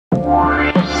Hey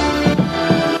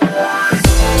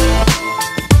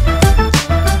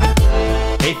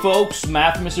folks,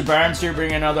 Math Mr. Barnes here,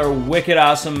 bringing another wicked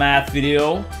awesome math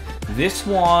video. This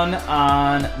one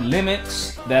on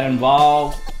limits that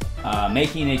involve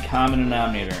making a common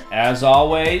denominator. As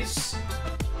always,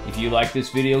 if you like this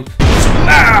video,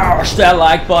 smash that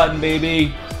like button,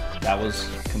 baby. That was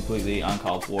completely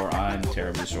uncalled for. I'm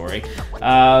terribly sorry.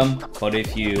 But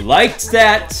if you liked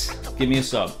that, give me a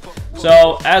sub.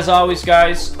 So, as always,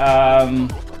 guys,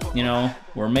 you know,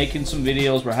 we're making some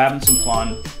videos, we're having some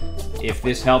fun. If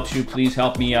this helps you, please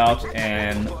help me out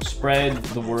and spread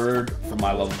the word for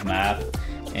my love of math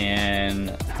and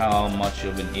how much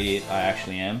of an idiot I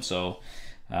actually am. So,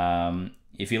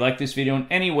 if you like this video in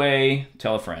any way,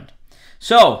 tell a friend.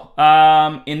 So,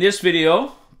 in this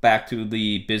video, back to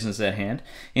the business at hand.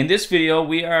 In this video,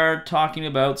 we are talking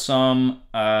about some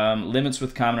limits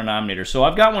with common denominator. So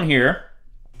I've got one here,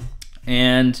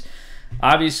 and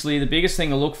obviously the biggest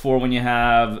thing to look for when you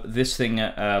have this thing,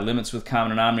 limits with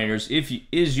common denominators,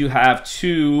 is you have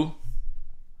two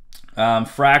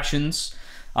fractions.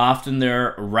 Often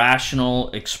they're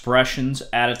rational expressions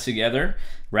added together.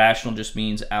 Rational just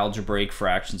means algebraic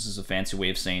fractions is a fancy way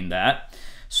of saying that.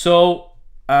 So,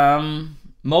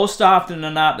 most often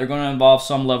than not, they're going to involve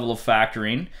some level of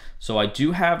factoring. So I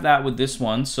do have that with this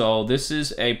one. So this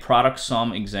is a product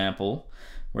sum example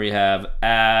where you have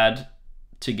add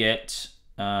to get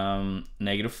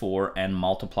 -4 and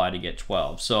multiply to get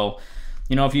 12. So,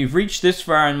 you know, if you've reached this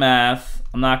far in math,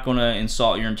 I'm not going to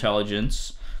insult your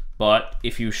intelligence. But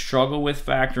if you struggle with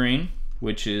factoring,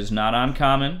 which is not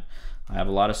uncommon, I have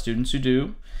a lot of students who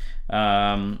do,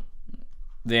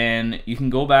 then you can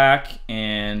go back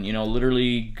and, you know,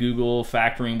 literally Google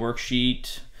factoring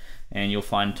worksheet and you'll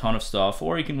find a ton of stuff,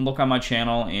 or you can look on my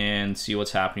channel and see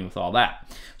what's happening with all that.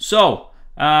 So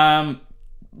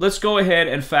let's go ahead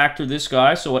and factor this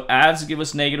guy. So it adds to give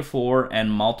us -4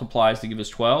 and multiplies to give us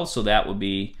 12. So that would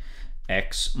be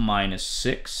x minus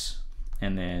 6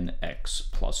 and then x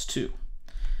plus 2.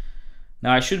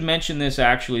 Now I should mention this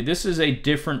actually. This is a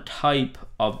different type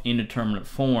of indeterminate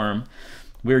form.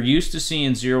 We're used to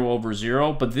seeing 0 over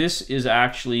 0, but this is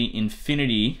actually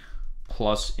infinity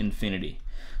plus infinity.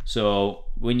 So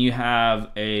when you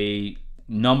have a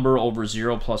number over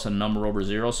 0 plus a number over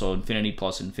 0, so infinity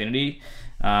plus infinity.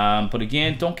 But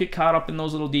again, don't get caught up in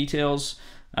those little details.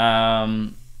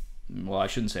 Well, I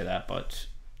shouldn't say that, but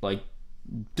like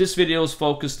this video is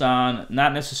focused on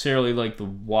not necessarily like the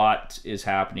what is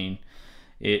happening,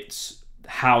 it's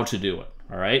how to do it.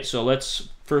 All right, so let's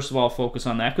first of all focus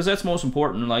on that because that's most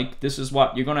important. Like this is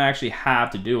what you're going to actually have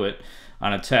to do it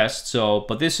on a test. So,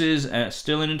 but this is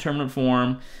still an indeterminate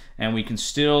form, and we can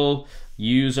still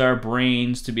use our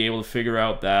brains to be able to figure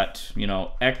out that, you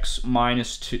know, x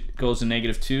minus 2 goes to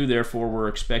 -2, therefore we're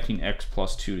expecting x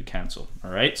plus 2 to cancel.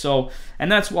 All right, so,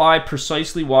 and that's why,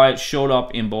 precisely why it showed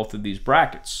up in both of these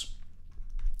brackets.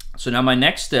 So now my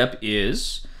next step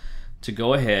is to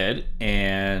go ahead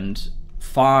and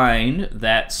find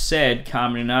that said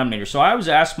common denominator. So I always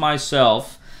ask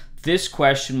myself this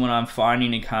question when I'm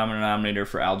finding a common denominator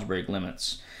for algebraic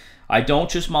limits. I don't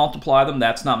just multiply them,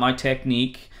 that's not my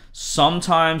technique.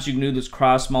 Sometimes you can do this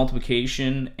cross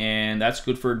multiplication, and that's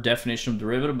good for a definition of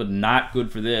derivative, but not good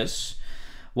for this.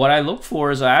 What I look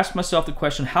for is I ask myself the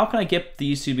question, how can I get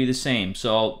these to be the same?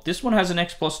 So this one has an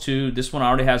x plus 2, this one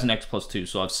already has an x plus 2.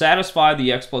 So I've satisfied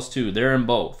the x plus 2, they're in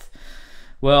both.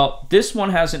 Well, this one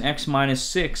has an x minus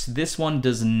 6. This one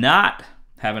does not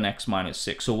have an x minus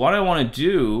 6. So what I want to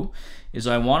do is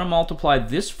I want to multiply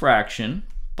this fraction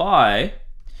by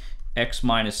x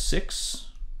minus 6.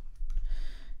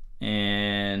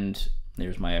 And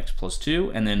there's my x plus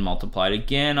 2. And then multiply it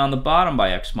again on the bottom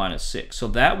by x minus 6. So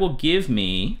that will give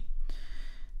me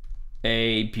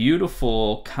a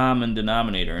beautiful common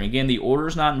denominator. And again, the order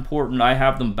is not important. I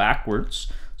have them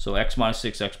backwards. So x minus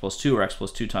 6, x plus 2, or x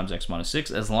plus 2 times x minus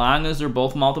 6, as long as they're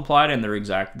both multiplied and they're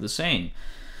exactly the same.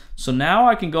 So now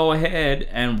I can go ahead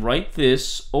and write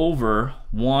this over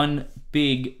one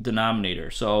big denominator.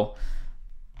 So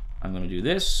I'm going to do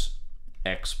this,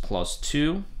 x plus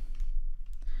 2,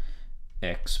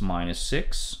 x minus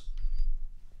 6.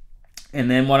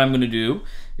 And then what I'm going to do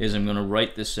is I'm going to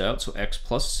write this out. So x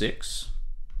plus 6,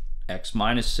 x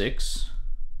minus 6,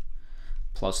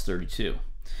 plus 32.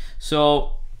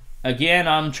 So again,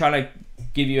 I'm trying to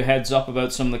give you a heads up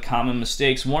about some of the common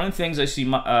mistakes. One of the things I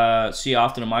see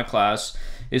often in my class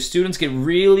is students get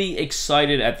really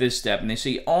excited at this step and they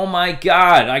say, oh my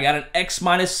god, I got an x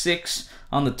minus 6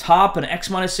 on the top and x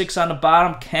minus 6 on the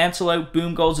bottom, cancel out,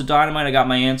 boom goes the dynamite, I got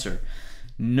my answer.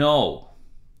 No,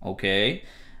 okay?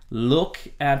 look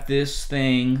at this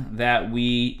thing that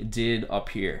we did up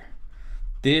here.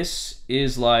 This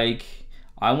is like,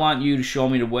 I want you to show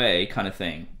me the way kind of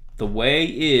thing. The way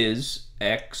is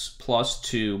x plus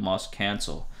 2 must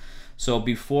cancel. So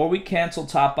before we cancel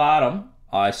top bottom,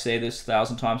 I say this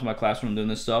 1,000 times in my class when I'm doing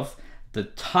this stuff, the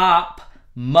top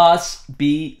must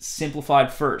be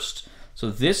simplified first. So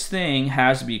this thing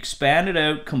has to be expanded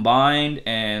out, combined,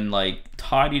 and like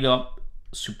tidied up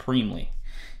supremely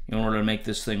in order to make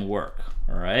this thing work.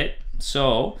 All right,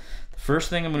 so the first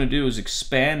thing I'm going to do is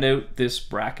expand out this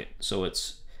bracket. So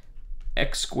it's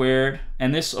x squared,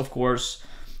 and this, of course,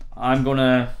 I'm going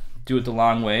to do it the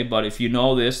long way, but if you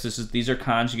know this, these are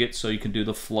conjugates, so you can do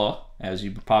the FLA, as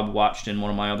you probably watched in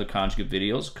one of my other conjugate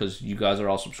videos, because you guys are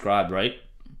all subscribed, right?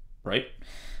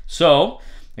 So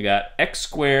I got x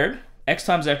squared, x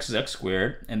times x is x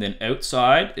squared, and then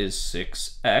outside is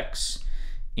 6x,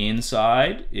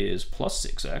 inside is plus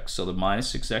 6x, so the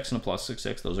minus 6x and the plus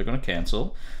 6x, those are going to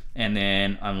cancel, and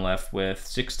then I'm left with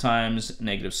 6 times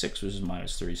negative 6, which is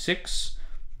minus 36,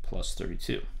 plus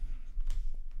 32.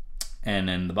 And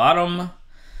then the bottom,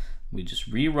 we just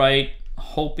rewrite,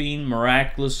 hoping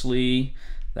miraculously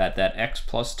that that x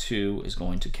plus 2 is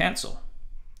going to cancel.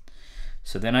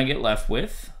 So then I get left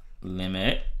with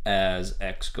limit as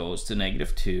x goes to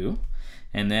negative 2.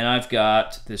 And then I've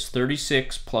got this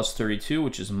 36 plus 32,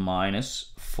 which is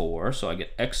minus 4. So I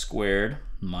get x squared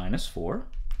minus 4.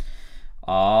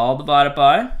 All divided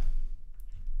by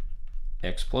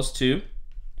x plus 2,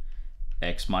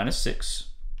 x minus 6.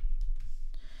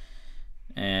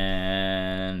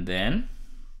 And then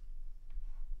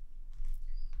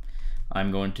I'm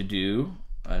going to do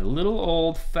a little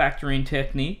old factoring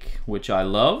technique, which I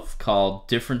love, called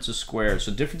difference of squares.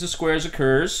 So difference of squares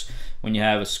occurs when you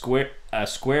have a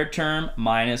squared term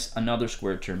minus another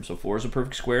squared term. So 4 is a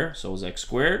perfect square, so is x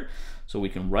squared. So we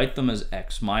can write them as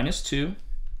x minus 2,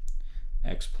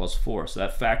 x plus 4. So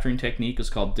that factoring technique is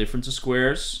called difference of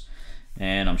squares,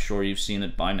 and I'm sure you've seen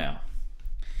it by now.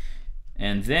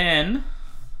 And then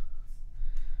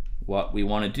what we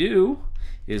want to do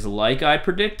is, like I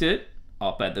predicted,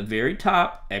 up at the very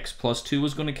top, x plus 2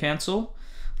 is going to cancel.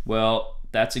 Well,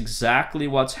 that's exactly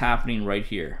what's happening right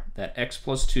here. That x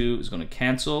plus 2 is going to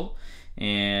cancel,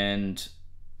 and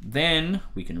then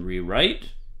we can rewrite,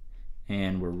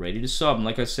 and we're ready to sub. And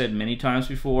like I said many times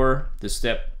before, this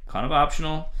step kind of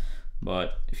optional,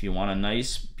 but if you want a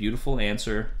nice, beautiful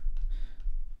answer,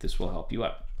 this will help you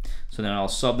out. So then I'll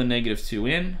sub the negative 2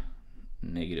 in,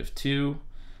 negative 2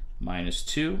 minus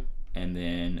 2, and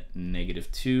then negative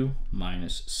 2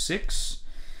 minus 6,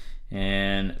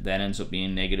 and that ends up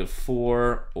being negative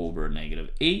 4 over negative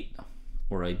 8,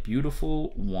 or a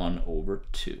beautiful 1 over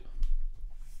 2.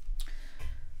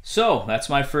 So that's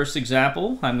my first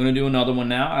example. I'm going to do another one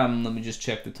now. Let me just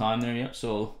check the time there. Yep,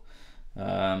 so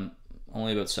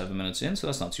only about 7 minutes in, so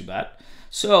that's not too bad.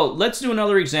 So let's do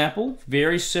another example,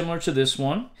 very similar to this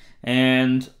one.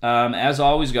 And as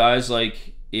always, guys,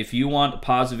 like, if you want to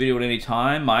pause the video at any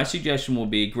time, my suggestion will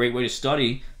be a great way to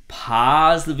study.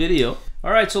 Pause the video.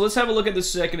 All right, so let's have a look at the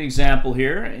second example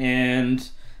here. And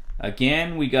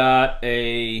again, we got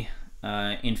a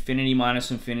infinity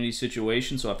minus infinity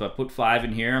situation. So if I put 5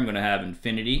 in here, I'm going to have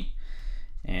infinity.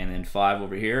 And then 5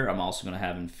 over here, I'm also going to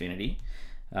have infinity.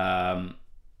 And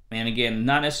again,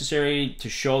 not necessary to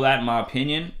show that in my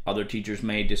opinion. Other teachers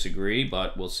may disagree,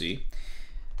 but we'll see.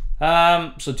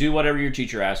 So do whatever your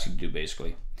teacher asks you to do,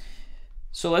 basically.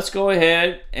 So let's go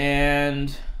ahead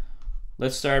and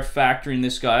let's start factoring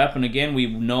this guy up. And again, we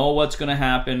know what's going to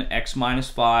happen. X minus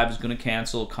 5 is going to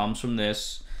cancel, comes from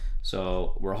this.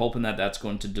 So we're hoping that that's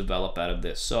going to develop out of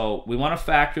this. So we want to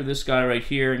factor this guy right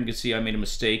here, and you can see I made a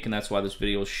mistake, and that's why this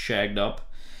video is shagged up.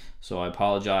 So I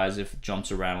apologize if it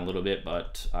jumps around a little bit,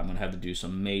 but I'm going to have to do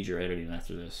some major editing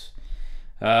after this.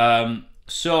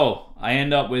 So I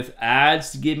end up with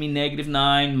adds to give me negative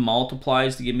 9,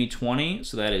 multiplies to give me 20.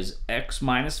 So that is x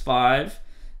minus 5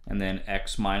 and then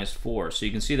x minus 4. So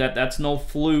you can see that that's no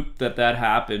fluke that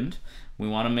happened. We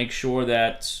want to make sure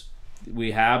that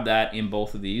we have that in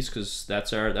both of these, because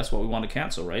that's what we want to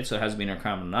cancel, right? So it has to be in our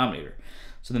common denominator.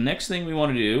 So the next thing we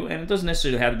want to do, and it doesn't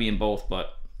necessarily have to be in both,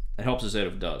 but it helps us out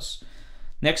if it does.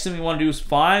 Next thing we want to do is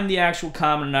find the actual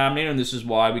common denominator, and this is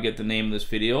why we get the name of this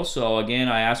video. So again,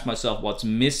 I asked myself what's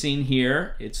missing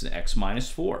here. It's x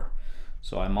minus 4.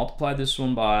 So I multiply this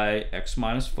one by x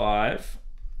minus 5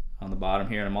 on the bottom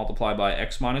here, and I multiply by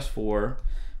x minus 4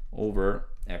 over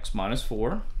x minus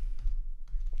 4.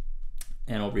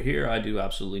 And over here, I do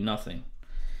absolutely nothing.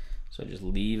 So I just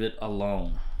leave it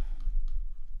alone.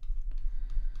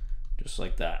 Just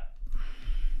like that.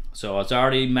 So it's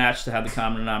already matched to have the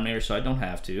common denominator, so I don't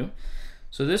have to.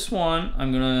 So this one,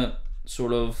 I'm going to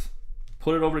sort of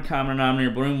put it over to common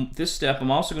denominator. But in this step, I'm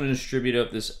also going to distribute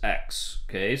up this x.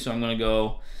 Okay, so I'm going to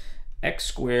go x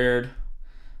squared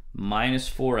minus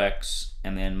 4x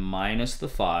and then minus the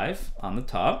 5 on the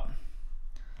top,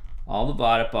 all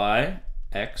divided by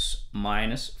x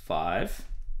minus 5,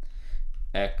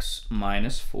 x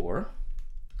minus 4,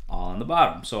 all on the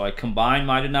bottom. So I combine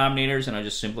my denominators and I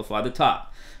just simplify the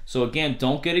top. So again,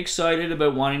 don't get excited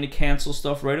about wanting to cancel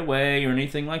stuff right away or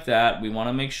anything like that. We want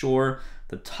to make sure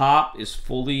the top is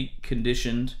fully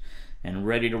conditioned and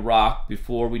ready to rock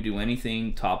before we do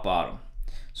anything top bottom.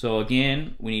 So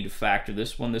again, we need to factor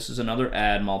this one. This is another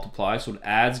add multiply. So it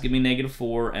adds give me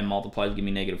 -4 and multiplies give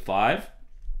me -5.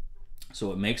 So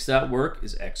what makes that work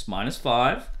is x minus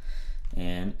 5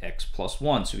 and x plus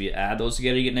 1. So if you add those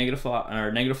together, you get -5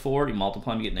 or -4. You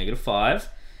multiply them, you get -5.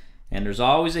 And there's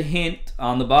always a hint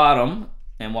on the bottom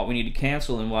and what we need to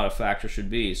cancel and what a factor should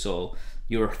be. So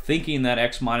you're thinking that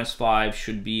x minus 5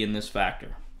 should be in this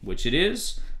factor, which it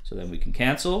is. So then we can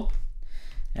cancel.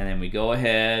 And then we go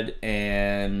ahead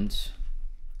and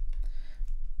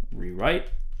rewrite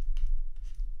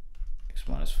x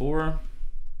minus 4.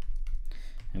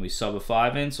 And we sub a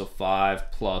 5 in, so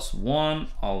 5 plus 1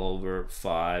 all over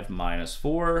 5 minus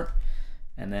 4.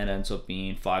 And that ends up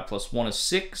being 5 plus 1 is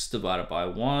 6 divided by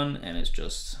 1, and it's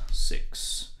just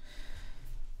 6.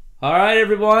 All right,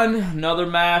 everyone, another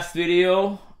math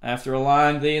video. After a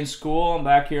long day in school, I'm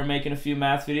back here making a few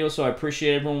math videos, so I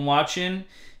appreciate everyone watching.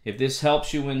 If this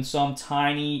helps you in some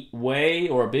tiny way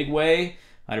or a big way,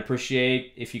 I'd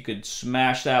appreciate if you could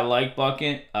smash that like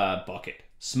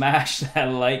smash that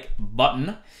like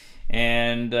button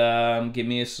and give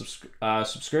me a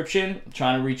subscription. I'm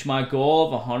trying to reach my goal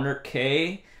of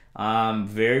 100K. I'm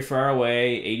very far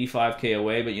away, 85K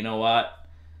away, but you know what?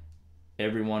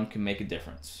 Everyone can make a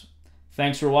difference.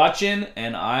 Thanks for watching,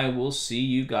 and I will see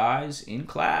you guys in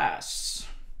class.